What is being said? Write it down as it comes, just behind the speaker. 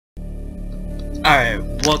Alright,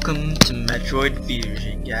 welcome to Metroid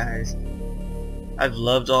Fusion, guys. I've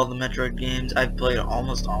loved all the Metroid games. I've played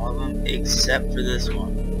almost all of them, except for this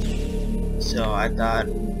one. So I thought,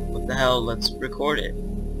 what the hell, let's record it.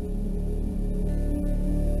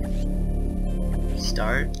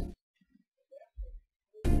 Start.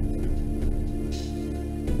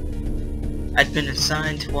 I'd been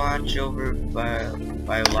assigned to watch over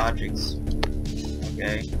Biologics.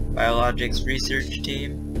 Okay, Biologics research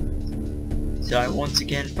team. So I once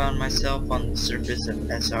again found myself on the surface of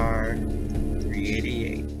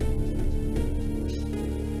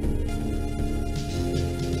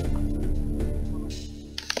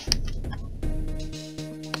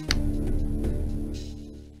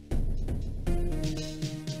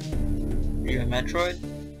Are you a Metroid?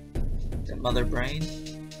 The mother brain?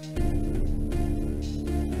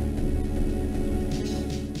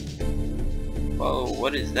 Whoa,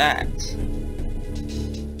 what is that?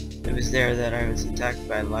 It was there that I was attacked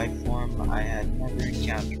by a life form I had never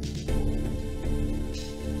encountered.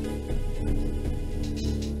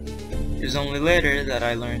 It was only later that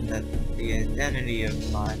I learned that the identity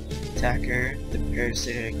of my attacker, the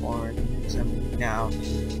parasitic organism we now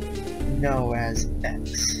know as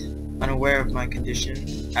X. Unaware of my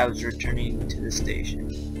condition, I was returning to the station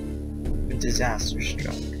when disaster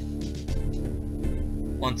struck.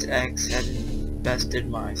 Once X had infested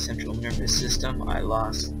my central nervous system, I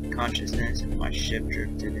lost consciousness and my ship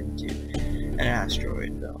drifted into an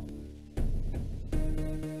asteroid belt.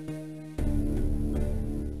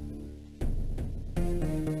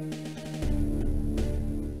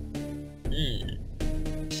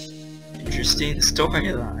 Interesting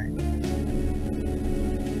storyline.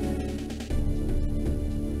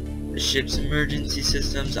 The ship's emergency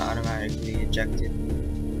systems automatically ejected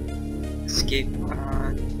escape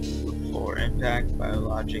pod. Before impact,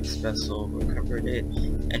 Biologics vessel recovered it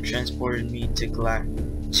and transported me to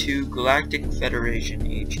Galactic Federation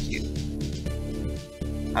HQ.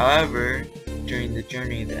 However, during the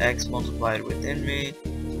journey, the X multiplied within me,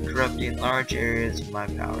 corrupting large areas of my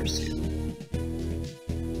power suit.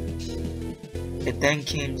 It then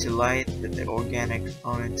came to light that the organic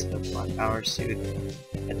components of my power suit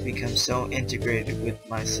had become so integrated with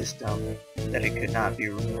my system that it could not be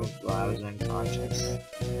removed while I was unconscious.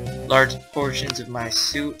 Large portions of my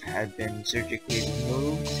suit had been surgically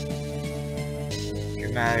removed,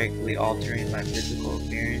 dramatically altering my physical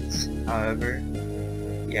appearance. However,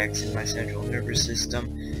 the X in my central nervous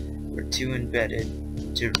system were too embedded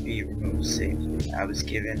to be removed safely. I was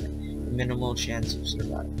given a minimal chance of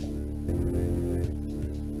survival.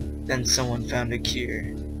 Then someone found a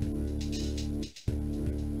cure.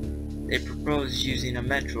 They proposed using a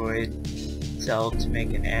Metroid cell to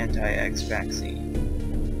make an anti-X vaccine.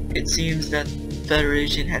 It seems that the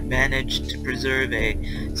Federation had managed to preserve a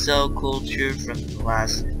cell culture from the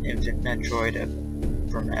last infant Metroid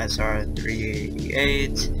from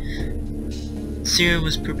SR-388. Serum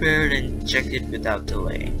was prepared and injected without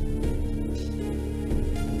delay.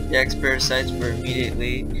 The X parasites were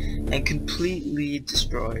immediately and completely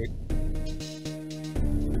destroyed.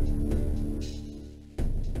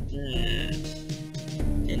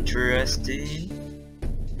 Interesting.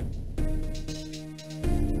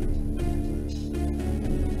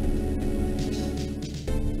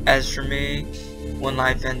 As for me, one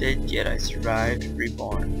life ended, yet I survived,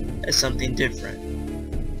 reborn as something different.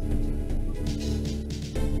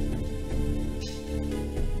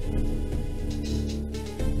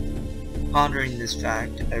 Pondering this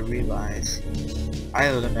fact, I realize I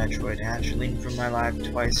owe the Metroid hatchling for my life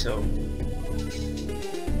twice over.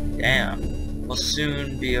 Damn, we'll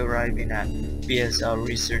soon be arriving at BSL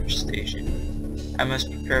research station. I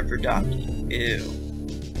must prepare for docking. Ew.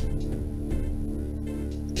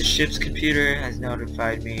 The ship's computer has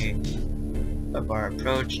notified me of our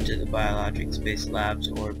approach to the Biologics Space Labs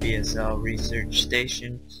or BSL research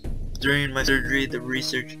station. During my surgery, the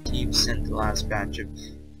research team sent the last batch of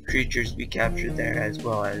creatures we captured there, as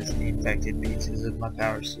well as the infected pieces of my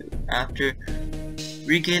power suit. After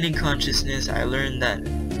regaining consciousness, I learned that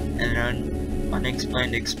an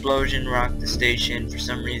unexplained explosion rocked the station. For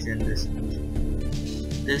some reason,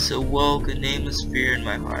 this awoke a nameless fear in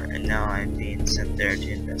my heart, and now I am being sent there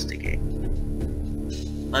to investigate.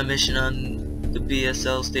 My mission on the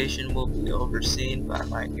BSL station will be overseen by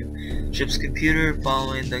my new ship's computer,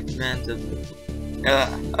 following the commands of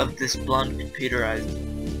this blunt computerized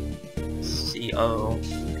CO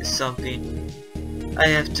is something I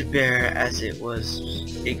have to bear, as it was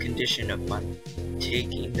a condition of my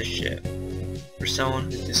taking the ship. For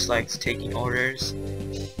someone who dislikes taking orders,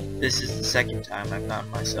 this is the second time I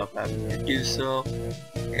found myself having to do so.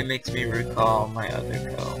 It makes me recall my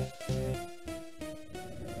other co.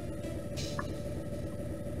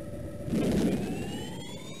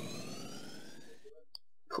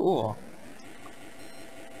 cool.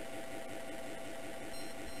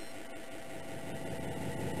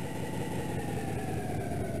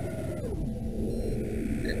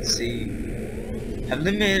 Let's see. Have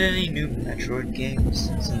they made any new Metroid games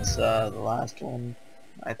since the last one?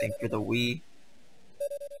 I think for the Wii.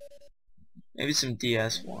 Maybe some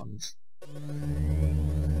DS ones.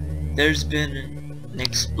 There's been an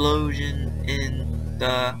explosion in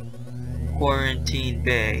the quarantine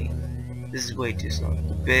bay. This is way too slow.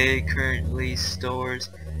 The bay currently stores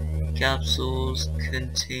capsules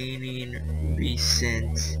containing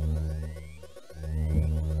recent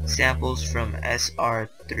samples from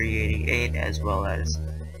SR-388 as well as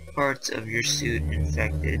parts of your suit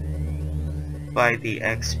infected by the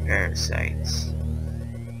X parasites.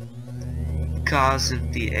 The cause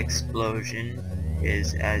of the explosion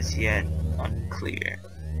is as yet unclear.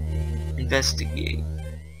 Investigate.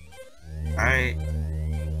 Alright.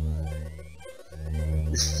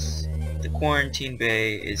 The quarantine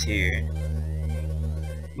bay is here.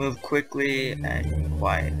 Move quickly and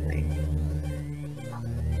quietly.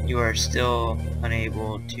 You are still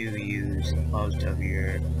unable to use most of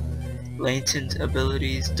your latent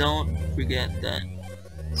abilities. Don't forget that.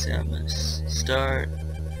 Samus. Start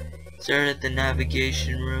at the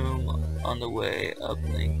navigation room on the way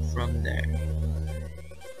uplink from there.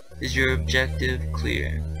 Is your objective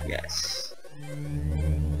clear? Yes.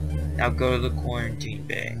 Now go to the quarantine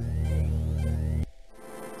bay.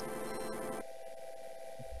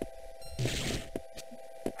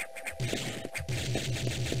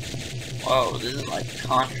 Whoa, this is like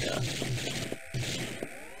Contra.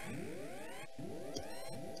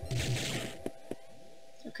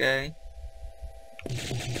 Okay.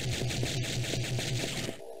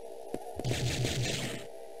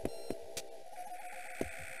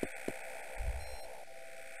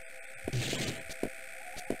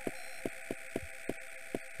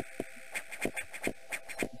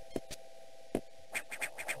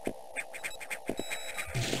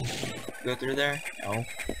 Go through there? No.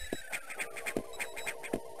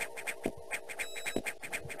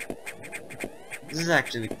 This is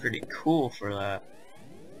actually pretty cool for that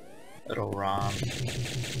little ROM.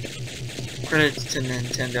 Credits to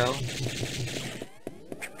Nintendo.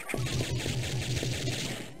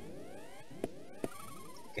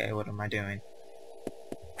 Okay, what am I doing?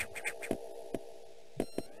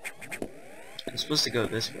 I'm supposed to go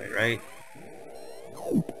this way, right?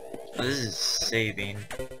 Oh, this is saving.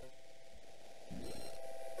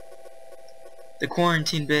 The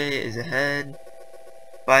quarantine bay is ahead.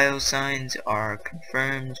 Biosigns are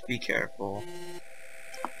confirmed. Be careful.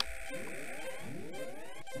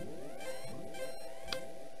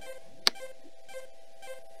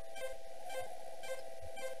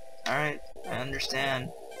 Alright, I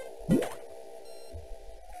understand.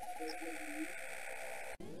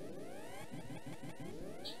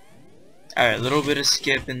 Alright, a little bit of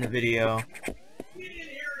skip in the video.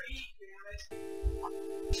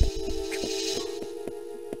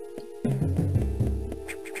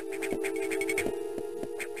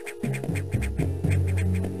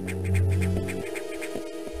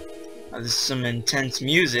 This is some intense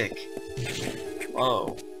music.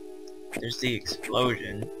 Whoa. There's the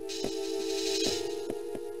explosion.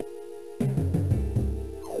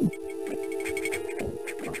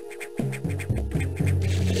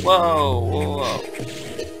 Whoa, whoa, whoa.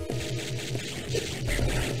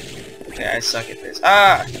 Okay, I suck at this.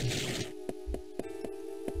 Ah!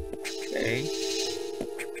 Okay.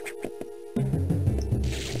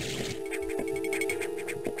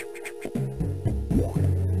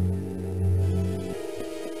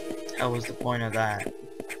 What was the point of that?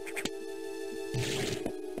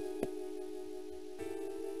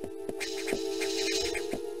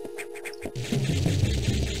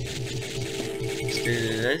 Let's do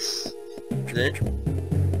this. Is it?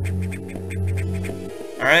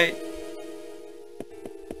 Alright.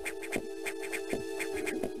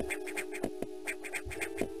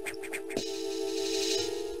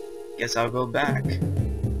 Guess I'll go back.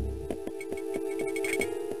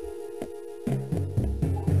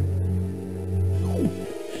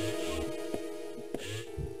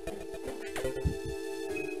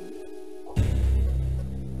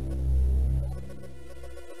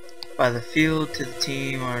 By the field to the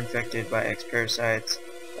team are infected by X parasites.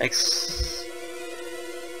 X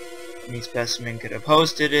any specimen could have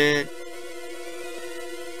hosted it.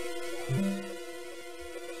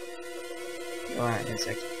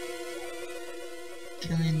 Insect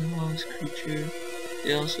killing the host creature.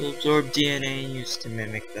 They also absorb DNA used to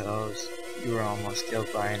mimic the host. You were almost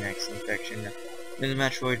killed by an X infection. The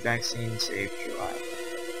Metroid vaccine saved your life.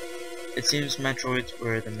 It seems Metroids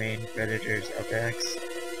were the main predators of X.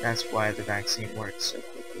 That's why the vaccine works so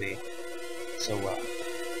quickly, so well.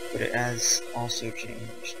 But it has also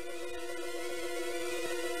changed.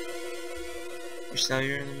 Your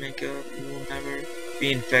cellular makeup, you will never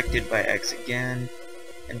be infected by X again.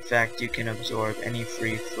 In fact, you can absorb any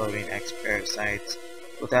free-floating X parasites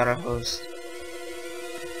without a host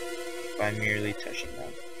by merely touching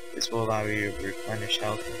them. This will allow you to replenish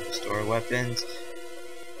health and restore weapons.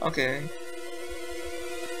 Okay.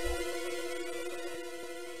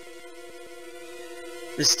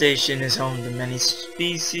 This station is home to many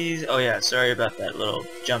species. Oh yeah, sorry about that little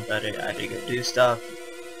jump at it. I had to go do stuff.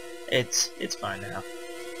 It's fine now.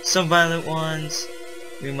 Some violent ones.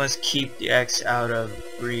 We must keep the X out of the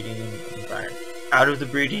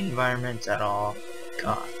breeding environments at all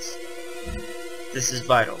costs. This is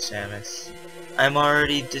vital, Samus. I'm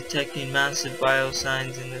already detecting massive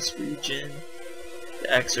biosigns in this region.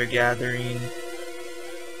 The X are gathering.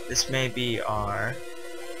 This may be our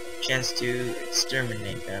chance to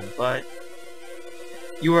exterminate them, but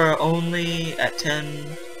you are only at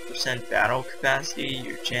 10% battle capacity.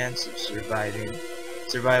 Your chance of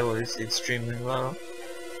survival is extremely low.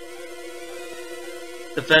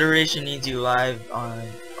 The Federation needs you live on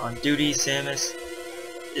duty, Samus.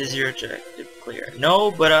 Is your objective clear?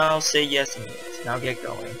 No, but I'll say yes and yes. Now get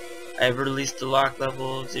going. I have released the lock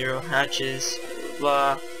level 0 hatches,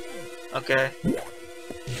 blah, blah. Okay.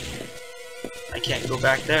 I can't go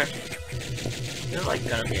back there. They're like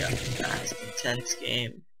gonna be a fast, intense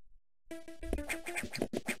game.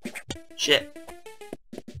 Shit.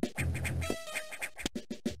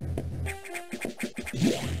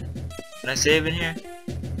 Can I save in here?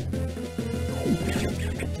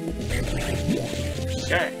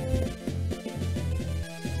 Okay.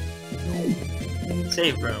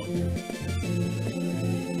 Save room.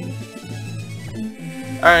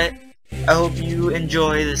 Alright. I hope you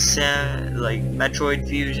enjoy this like Metroid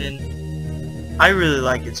Fusion. I really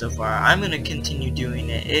like it so far. I'm gonna continue doing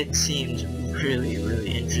it. It seems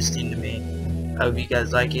really interesting to me. I hope you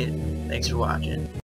guys like it. Thanks for watching.